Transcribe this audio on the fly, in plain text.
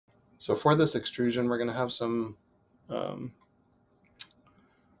So for this extrusion, we're going to have some things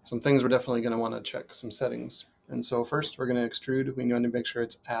we're definitely going to want to check, some settings. And so first we're going to extrude. We need to make sure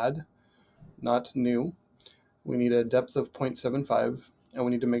it's add, not new. We need a depth of 0.75, and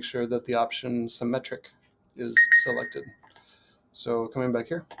we need to make sure that the option symmetric is selected. So coming back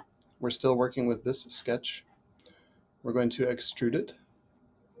here, we're still working with this sketch. We're going to extrude it.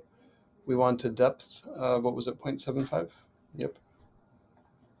 We want a depth of, what was it, 0.75? Yep.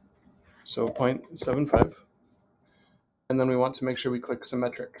 So 0.75. And then we want to make sure we click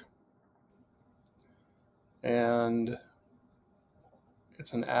symmetric. And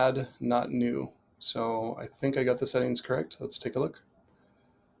it's an add, not new. So I think I got the settings correct. Let's take a look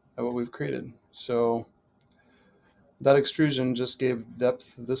at what we've created. So that extrusion just gave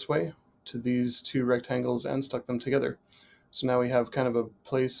depth this way to these two rectangles and stuck them together. So now we have kind of a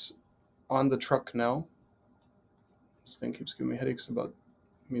place on the truck now. This thing keeps giving me headaches about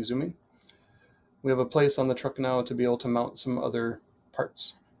me zooming. We have a place on the truck now to be able to mount some other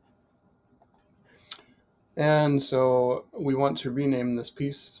parts. And so we want to rename this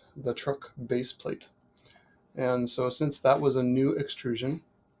piece the truck base plate. And so since that was a new extrusion,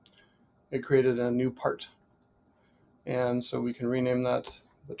 it created a new part. And so we can rename that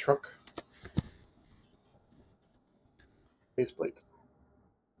the truck base plate.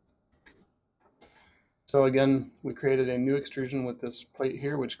 So again, we created a new extrusion with this plate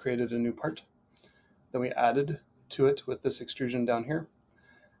here, which created a new part. Then we added to it with this extrusion down here.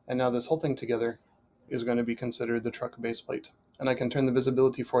 And now this whole thing together is going to be considered the truck base plate. And I can turn the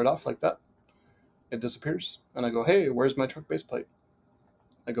visibility for it off like that. It disappears. And I go, hey, where's my truck base plate?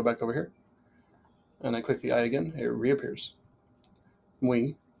 I go back over here. And I click the eye again. It reappears.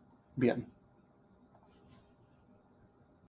 Muy bien.